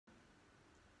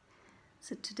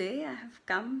So today I have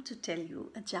come to tell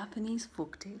you a Japanese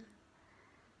folktale,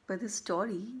 but the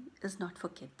story is not for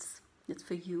kids. It's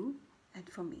for you and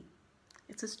for me.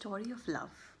 It's a story of love.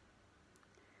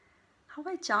 How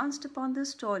I chanced upon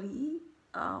this story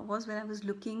was when I was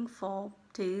looking for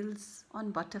tales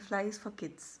on butterflies for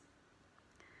kids.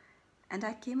 And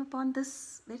I came upon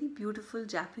this very beautiful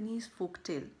Japanese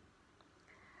folktale,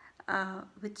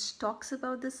 which talks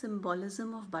about the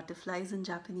symbolism of butterflies in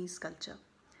Japanese culture.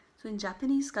 So in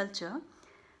Japanese culture,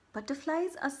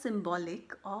 butterflies are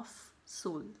symbolic of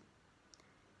soul.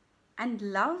 And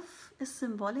love is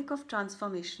symbolic of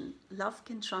transformation. Love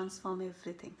can transform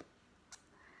everything.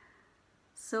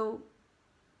 So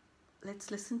let's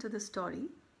listen to the story.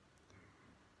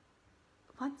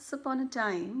 Once upon a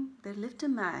time, there lived a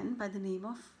man by the name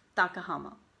of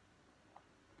Takahama.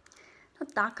 Now,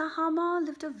 Takahama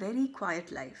lived a very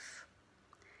quiet life,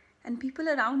 and people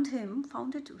around him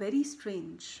found it very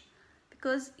strange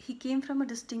because he came from a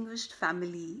distinguished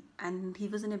family and he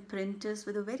was an apprentice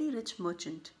with a very rich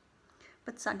merchant.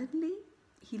 But suddenly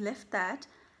he left that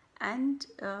and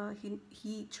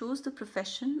he chose the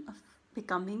profession of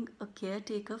becoming a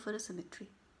caretaker for a cemetery.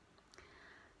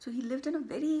 So he lived in a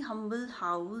very humble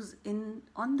house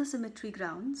on the cemetery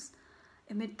grounds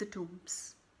amid the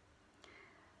tombs.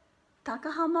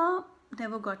 Takahama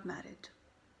never got married.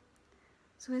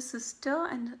 So his sister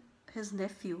and his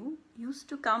nephew used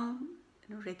to come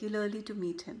regularly to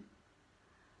meet him.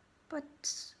 But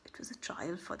it was a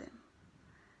trial for them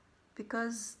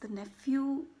because the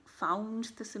nephew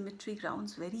found the cemetery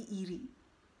grounds very eerie.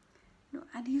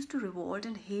 And he used to revolt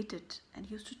and hate it, and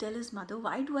he used to tell his mother,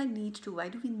 why do we need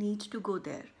to go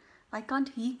there? Why can't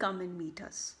he come and meet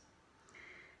us?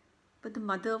 But the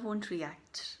mother won't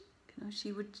react.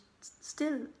 She would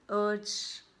still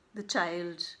urge the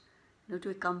child to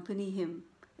accompany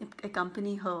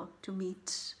her to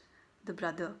meet the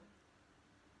brother,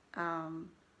 to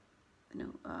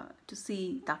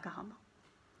see Takahama.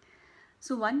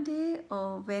 So one day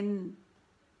when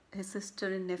his sister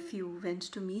and nephew went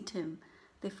to meet him,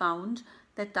 they found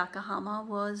that Takahama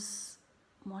was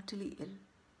mortally ill.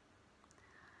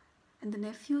 And the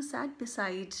nephew sat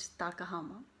beside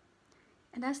Takahama.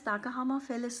 And as Takahama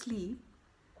fell asleep,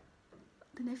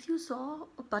 the nephew saw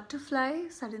a butterfly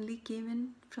suddenly came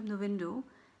in from the window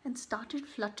and started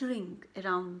fluttering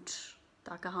around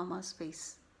Takahama's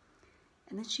face.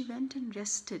 And then she went and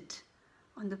rested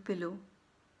on the pillow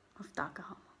of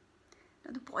Takahama.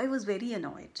 Now the boy was very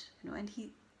annoyed, and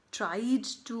he tried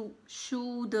to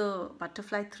shoo the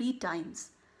butterfly 3 times.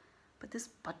 But this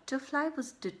butterfly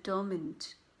was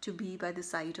determined to be by the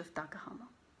side of Takahama.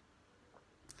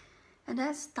 And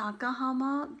as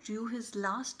Takahama drew his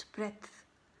last breath,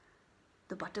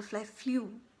 the butterfly flew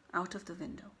out of the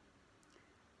window.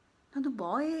 Now the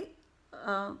boy,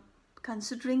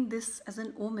 considering this as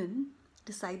an omen,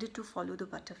 decided to follow the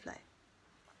butterfly.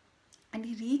 And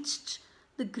he reached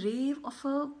the grave of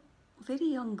a very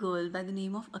young girl by the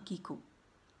name of Akiko.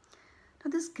 Now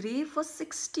this grave was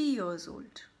 60 years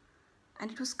old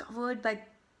and it was covered by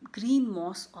green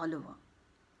moss all over.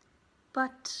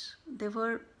 But there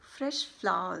were fresh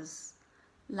flowers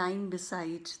lying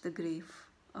beside the grave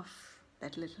of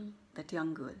that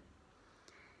young girl.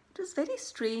 It was very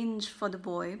strange for the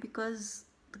boy because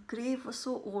the grave was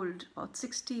so old, about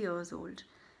 60 years old,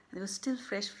 and there were still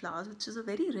fresh flowers, which is a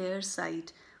very rare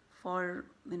sight for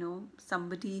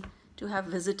somebody to have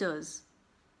visitors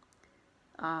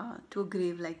to a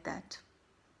grave like that.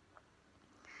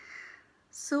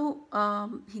 So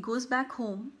he goes back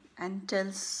home and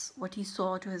tells what he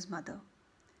saw to his mother.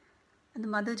 And the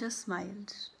mother just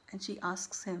smiled and she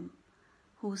asks him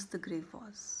whose the grave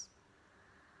was.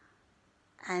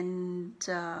 And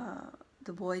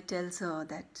the boy tells her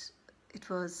that it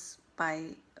was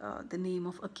by the name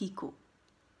of Akiko.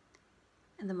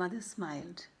 And the mother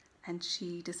smiled and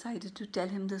she decided to tell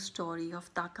him the story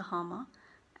of Takahama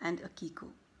and Akiko.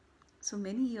 So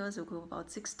many years ago, about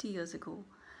 60 years ago,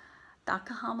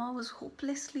 Takahama was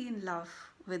hopelessly in love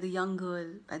with a young girl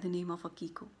by the name of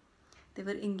Akiko. They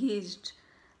were engaged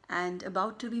and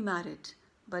about to be married,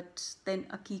 but then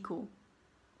Akiko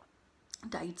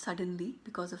died suddenly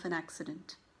because of an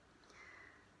accident.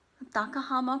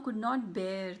 Takahama could not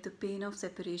bear the pain of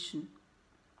separation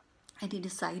and he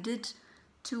decided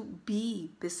to be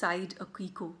beside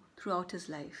Akiko throughout his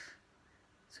life.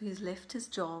 So he's left his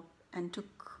job and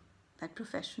took that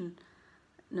profession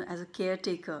as a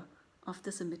caretaker of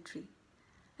the cemetery.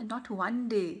 And not one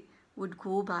day would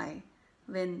go by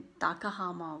when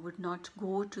Takahama would not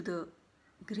go to the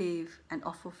grave and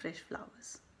offer fresh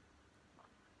flowers.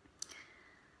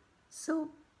 So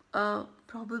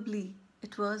probably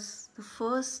it was the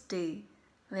first day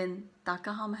when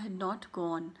Takahama had not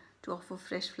gone to offer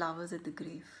fresh flowers at the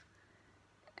grave.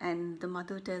 And the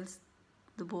mother tells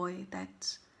the boy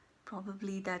that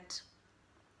probably that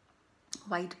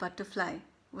white butterfly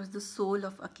was the soul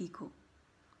of Akiko,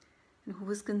 and who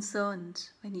was concerned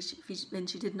when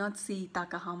she did not see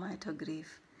Takahama at her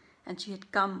grave, and she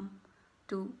had come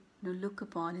to look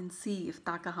upon and see if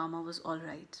Takahama was all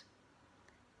right.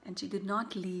 And she did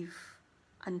not leave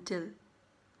until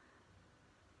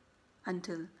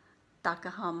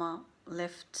Takahama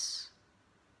left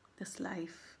this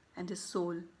life and his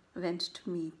soul went to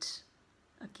meet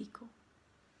Akiko.